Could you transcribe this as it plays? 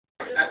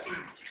Good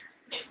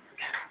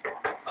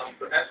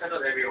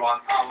afternoon, everyone.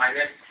 My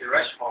name is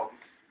Deresshe.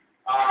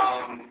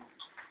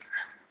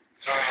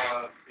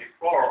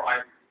 Before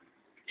I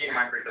begin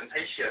my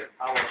presentation,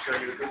 I will show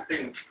you two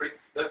things.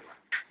 The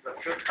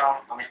two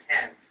stuff on my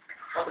hand.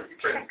 What's the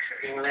difference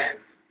in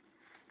length?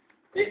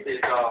 This is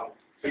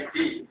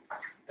 3D,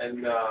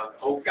 and the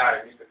old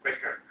guy, Mr.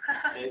 Quicker,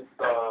 is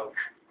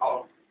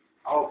I'll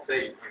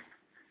say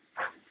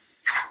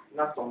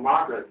not so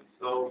modern.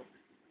 So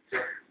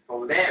just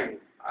for them,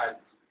 I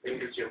think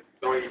you should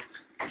do it.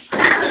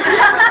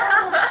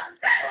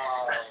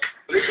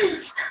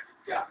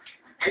 Yeah.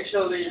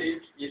 Actually,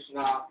 this is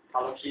not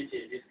Hello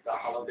Kitty. This is the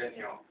Hello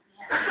Daniel.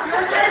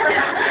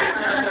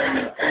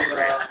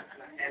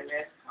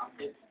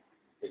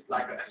 It's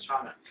like an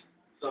astronaut.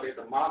 So it's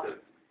a model.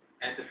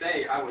 And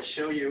today I will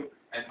show you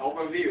an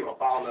overview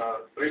about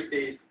the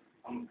 3D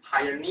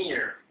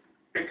pioneer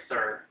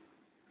Pixar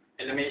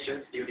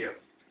animation studio.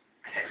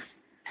 Okay.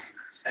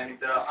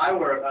 And I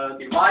will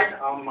divide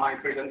my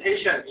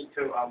presentation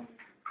into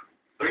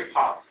three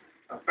parts.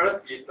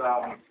 First is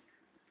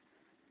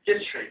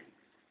history.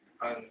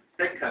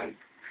 Second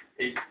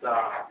is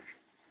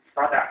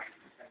product.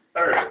 And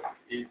third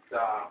is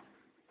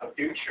the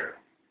future.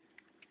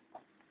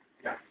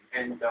 Yeah.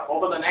 And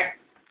over the next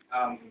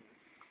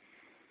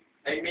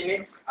 8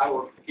 minutes, I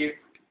will give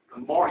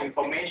more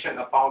information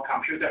about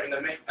computer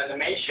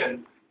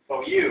animation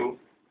for you.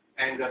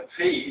 And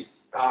please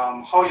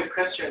hold your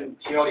question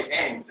till the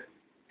end.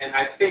 And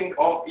I think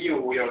all of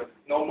you will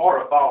know more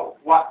about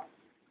what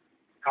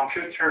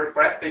computer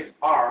graphics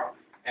are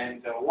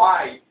and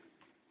why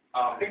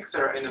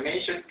Pixar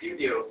Animation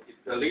Studio is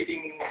the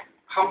leading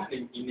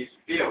company in this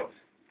field.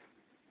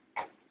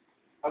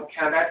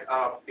 Okay, let's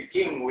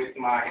begin with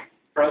my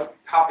first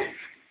topic,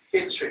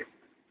 history.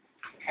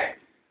 Okay.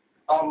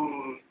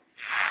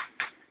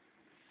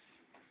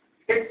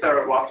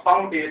 Pixar was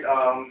founded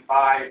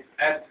by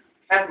Ed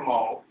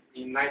Catmull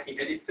in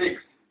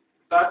 1986,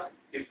 but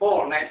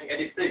before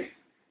 1986,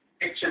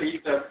 actually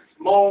it's a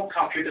small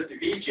computer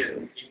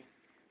division in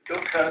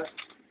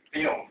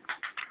Lucasfilm.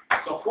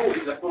 So who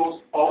is the boss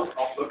of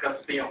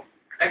Lucasfilm?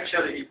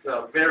 Actually, it's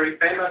a very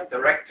famous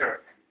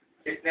director.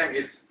 His name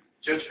is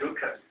George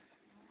Lucas.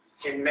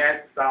 He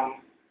made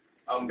some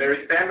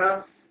very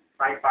famous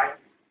sci-fi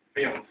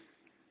films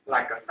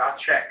like Star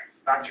Trek,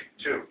 Star Trek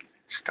 2.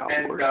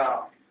 And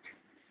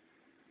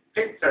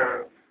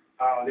Pixar,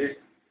 this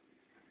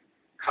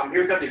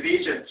computer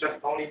division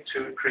just only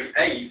to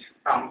create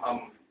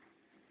some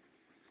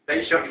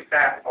special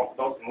effects of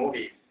those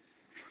movies.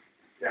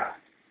 Yeah.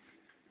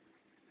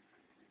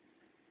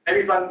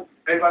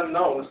 Everyone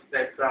knows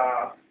that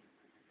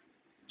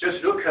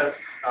George Lucas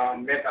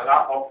made a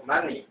lot of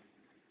money,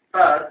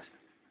 but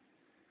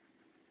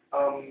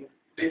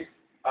this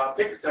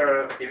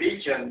Pixar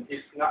division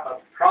is not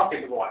a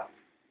profit one.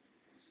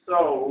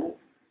 So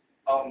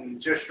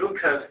George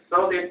Lucas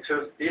sold it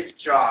to Steve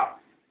Jobs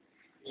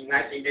in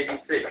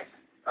 1986.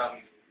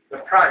 The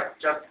price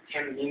just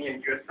 $10 million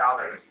in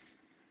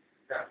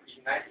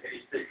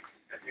 1986,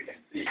 as you can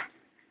see.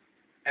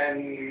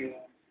 And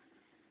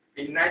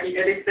in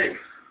 1986,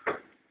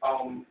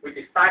 we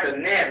decided the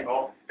name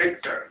of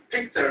Pixar.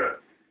 Pixar,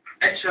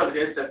 actually,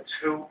 there's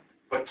two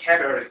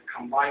vocabularies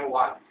combined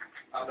one.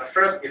 The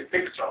first is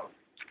pixel.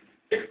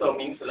 Pixel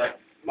means the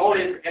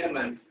smallest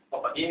element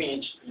of an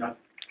image in a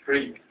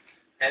screen.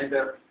 And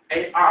the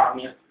AR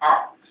means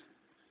art.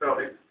 So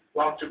it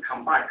wants to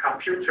combine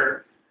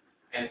computer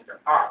and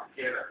art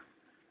together.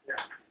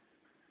 Yeah.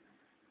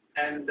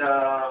 And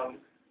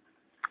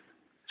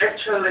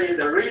actually,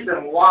 the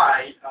reason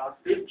why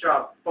Steve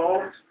Jobs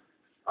bought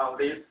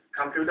this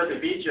computer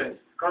division is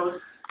because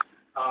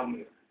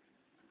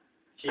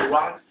he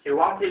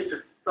wanted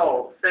to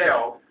sell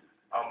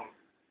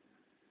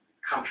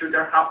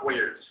computer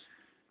hardware.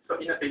 So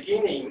in the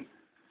beginning,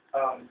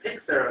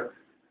 Pixar,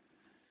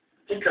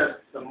 because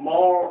the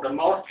most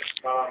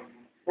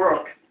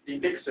work in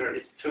Pixar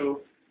is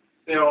to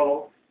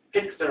sell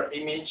Pixar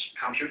image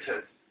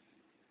computers.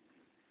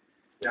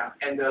 Yeah,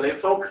 and they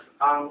focus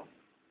on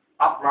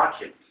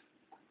upmarket,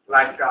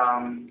 like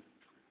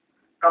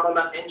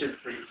government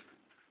agencies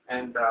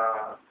and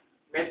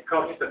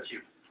medical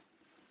institutes.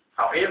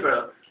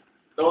 However,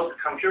 those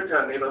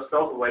computers never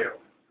sold well.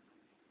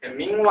 And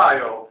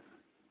meanwhile,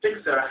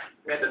 Pixar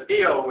made a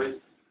deal with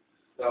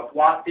the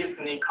Walt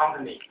Disney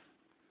Company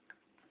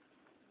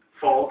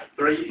for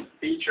 3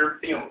 feature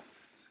films.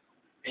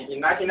 And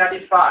in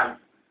 1995,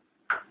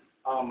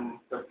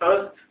 the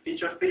first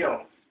feature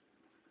film,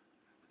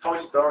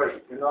 Toy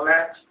Story, you know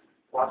that,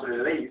 was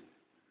released,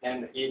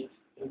 and it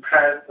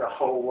impressed the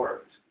whole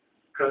world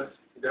because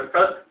the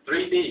first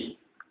 3D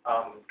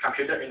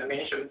computer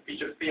animation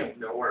feature film in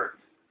the world.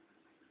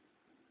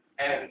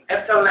 And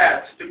after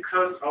that,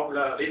 because of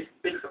this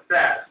big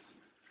success,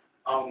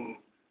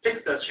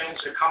 Pixar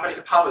changed the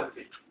company's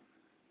policy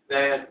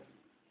that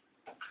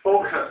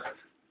focused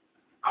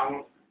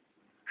on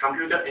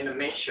computer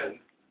animation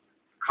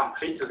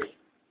completely.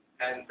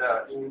 And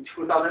in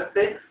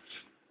 2006,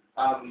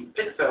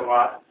 Pixar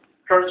was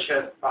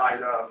purchased by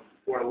the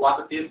for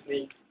Walt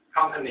Disney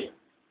Company,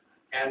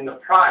 and the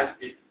price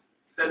is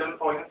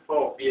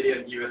 $7.4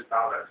 billion US.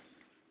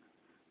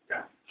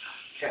 Yeah.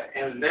 Okay,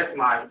 and that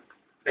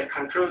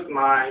concludes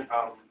my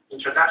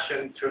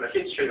introduction to the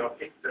history of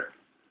Pixar.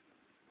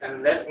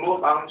 And let's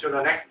move on to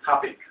the next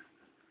topic,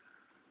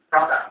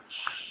 product.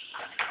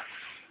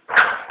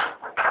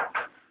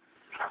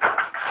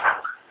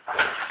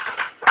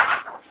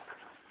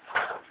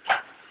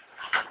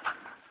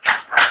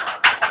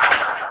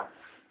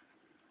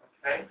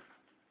 Okay.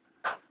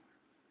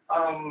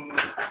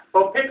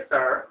 For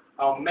Pixar,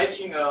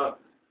 making a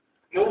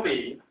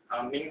movie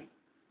means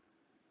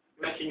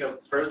making a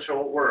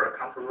virtual world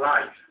come to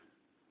life.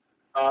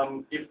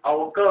 If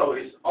our goal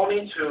is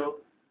only to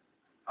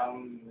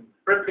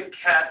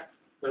replicate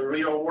the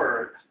real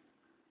world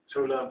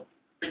to the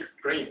big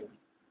screen,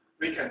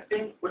 we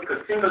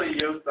could simply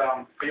use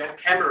film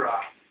camera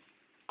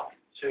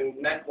to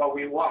make what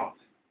we want.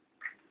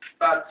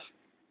 But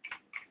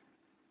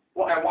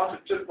what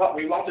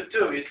we want to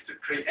do is to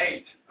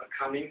create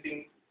a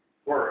convincing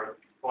world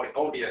for the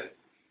audience,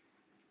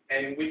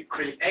 and we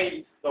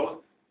create those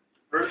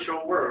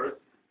virtual worlds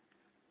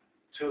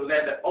to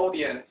let the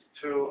audience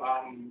to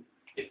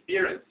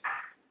experience,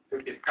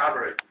 to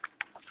discover,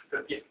 to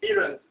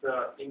experience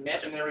the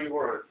imaginary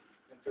world,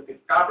 and to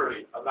discover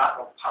a lot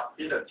of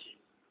possibilities.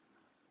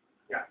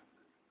 Yeah,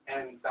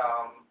 and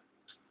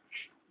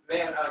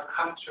then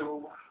come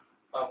to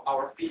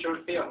our feature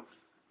films.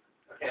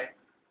 Okay,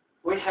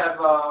 we have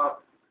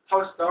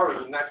Toy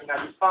Story in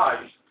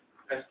 1995.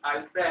 As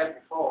I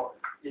said before,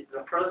 it's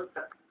the first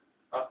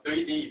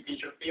 3D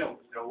feature film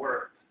in the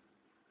world.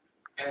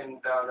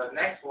 And the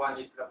next one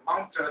is the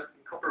Monsters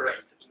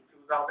Incorporated in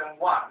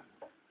 2001.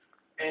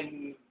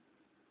 And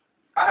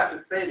I have to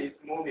say this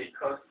movie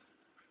because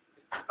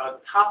it's a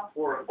tough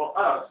work for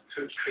us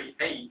to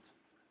create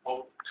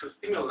or to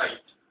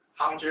simulate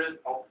hundreds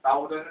of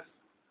thousands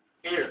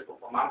years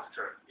of a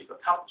monster. It's a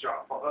tough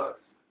job for us,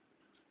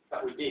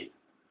 but we did.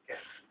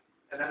 Okay.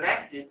 And the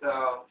next is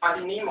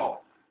Finding Nemo.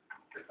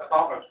 It's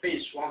about a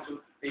fish want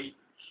to be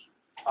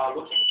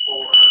looking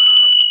for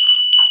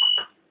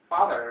a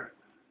father.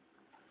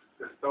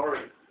 The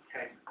story.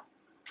 Okay.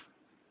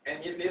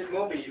 And in this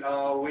movie,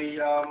 we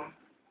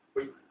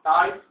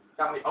dive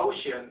down the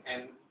ocean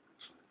and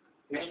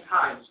many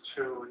times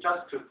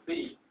just to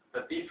see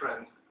the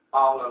difference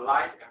of the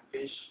light and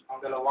fish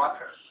under the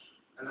water.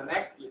 And the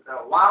next is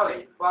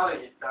Wall-E. Wall-E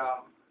is,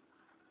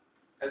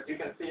 as you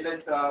can see,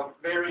 that's a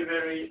very,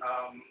 very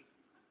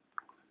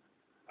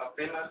a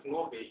famous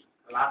movie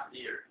last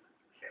year.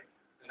 Okay.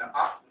 In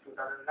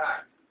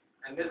 2009.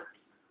 And this,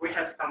 we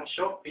have some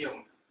short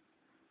films.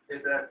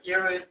 There's a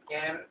Curious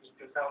Game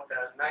in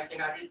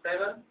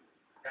 1997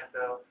 and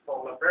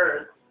For the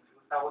Birds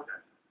in 2000.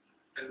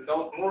 And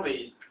those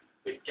movies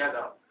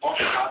together all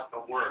across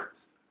the world.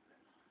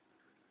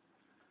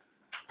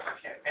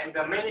 Okay, and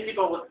many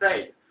people would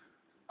say,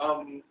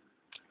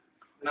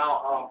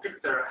 now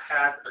Pixar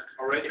has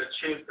already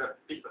achieved a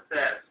big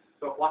success.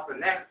 So what's the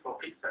next for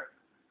Pixar?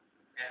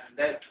 And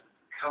let's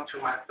come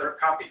to my third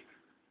topic,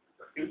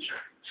 the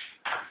future.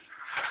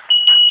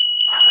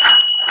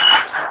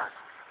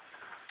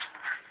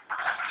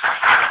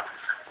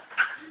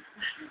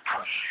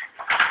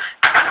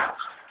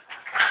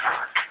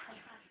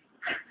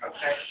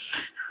 Okay,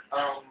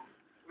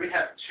 we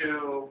have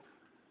two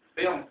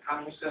films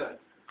coming soon.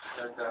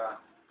 In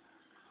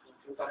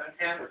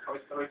 2010, with Toy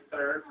Story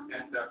 3rd,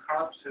 and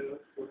Cars 2,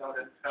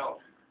 2012.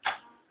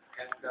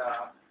 And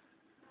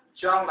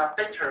John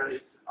Lasseter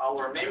is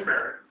our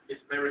member. He's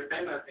very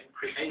famous and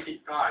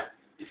creative guy.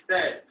 He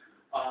said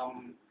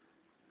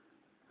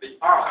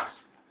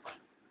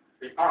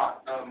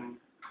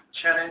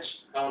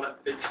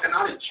the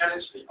technology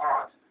challenged the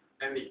art,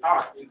 and the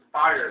art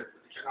inspired the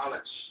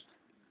technology.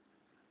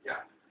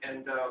 Yeah,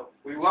 and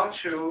we want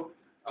to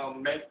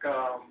make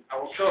our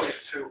goal is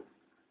to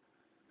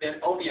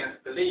let audience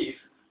believe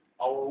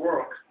our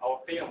work, our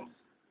films,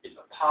 is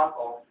a part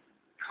of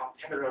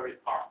contemporary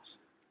art.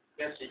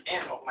 That's the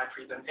end of my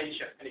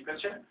presentation. Any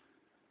question?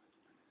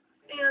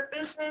 In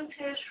business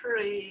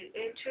history,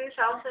 in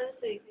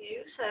 2006,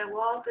 you said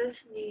Walt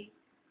Disney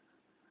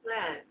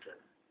Land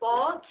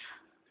bought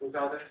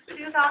 2006.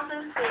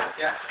 2006.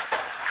 Yeah.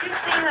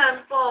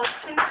 Disneyland bought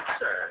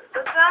Pixar.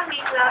 Does that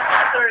mean that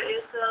Pixar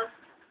is a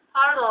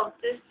part of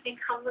Disney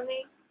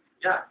company?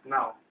 Yeah.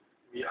 Now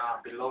we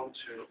belong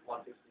to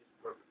Walt Disney.